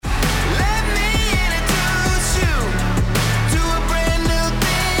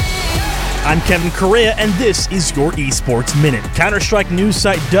I'm Kevin Correa, and this is your Esports Minute. Counter-Strike news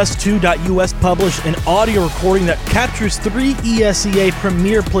site Dust2.us published an audio recording that captures 3 ESEA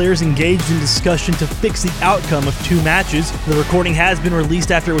Premier players engaged in discussion to fix the outcome of 2 matches. The recording has been released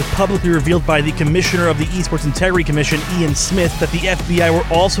after it was publicly revealed by the Commissioner of the Esports Integrity Commission, Ian Smith, that the FBI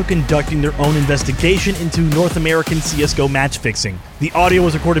were also conducting their own investigation into North American CSGO match fixing. The audio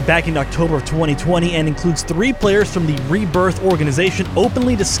was recorded back in October of 2020 and includes 3 players from the Rebirth organization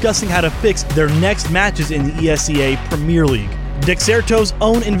openly discussing how to fix their next matches in the ESEA Premier League. Dexerto's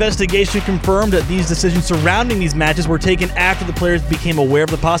own investigation confirmed that these decisions surrounding these matches were taken after the players became aware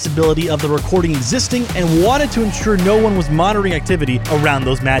of the possibility of the recording existing and wanted to ensure no one was monitoring activity around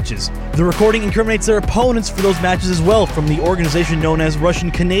those matches. The recording incriminates their opponents for those matches as well, from the organization known as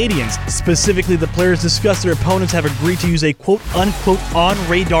Russian Canadians. Specifically, the players discussed their opponents have agreed to use a quote-unquote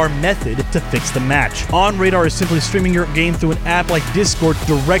on-radar method to fix the match. On-radar is simply streaming your game through an app like Discord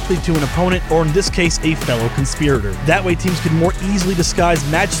directly to an opponent, or in this case, a fellow conspirator. That way, teams could more easily disguise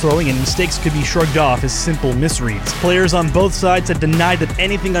match throwing and mistakes could be shrugged off as simple misreads. Players on both sides had denied that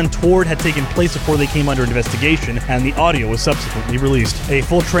anything untoward had taken place before they came under investigation, and the audio was subsequently released. A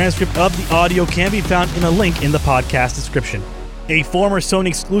full transcript of the audio can be found in a link in the podcast description. A former Sony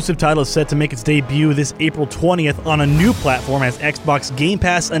exclusive title is set to make its debut this April 20th on a new platform as Xbox Game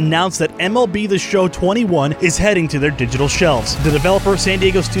Pass announced that MLB The Show 21 is heading to their digital shelves. The developer, San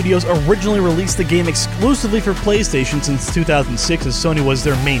Diego Studios, originally released the game exclusively for PlayStation since 2006 as Sony was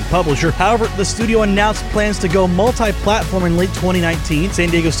their main publisher. However, the studio announced plans to go multi-platform in late 2019. San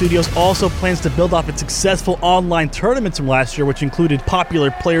Diego Studios also plans to build off its successful online tournaments from last year, which included popular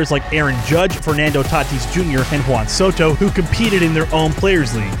players like Aaron Judge, Fernando Tatis Jr., and Juan Soto, who competed in their own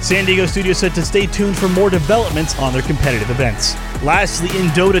Players League. San Diego Studios said to stay tuned for more developments on their competitive events. Lastly, in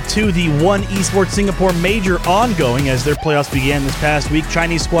Dota 2, the One Esports Singapore Major ongoing as their playoffs began this past week.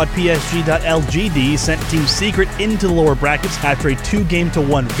 Chinese squad PSG.LGD sent Team Secret into the lower brackets after a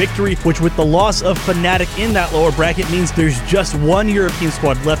 2-1 victory, which with the loss of Fnatic in that lower bracket means there's just 1 European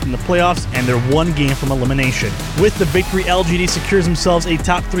squad left in the playoffs and they're 1 game from elimination. With the victory, LGD secures themselves a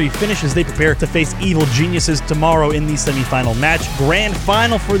top 3 finish as they prepare to face Evil Geniuses tomorrow in the semi-final match. Grand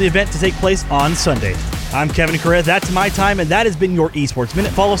final for the event to take place on Sunday. I'm Kevin Correa, that's my time, and that has been your Esports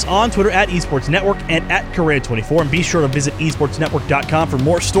Minute. Follow us on Twitter at Esports Network and at Correa24, and be sure to visit esportsnetwork.com for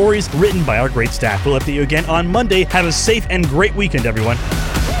more stories written by our great staff. We'll update you again on Monday. Have a safe and great weekend, everyone.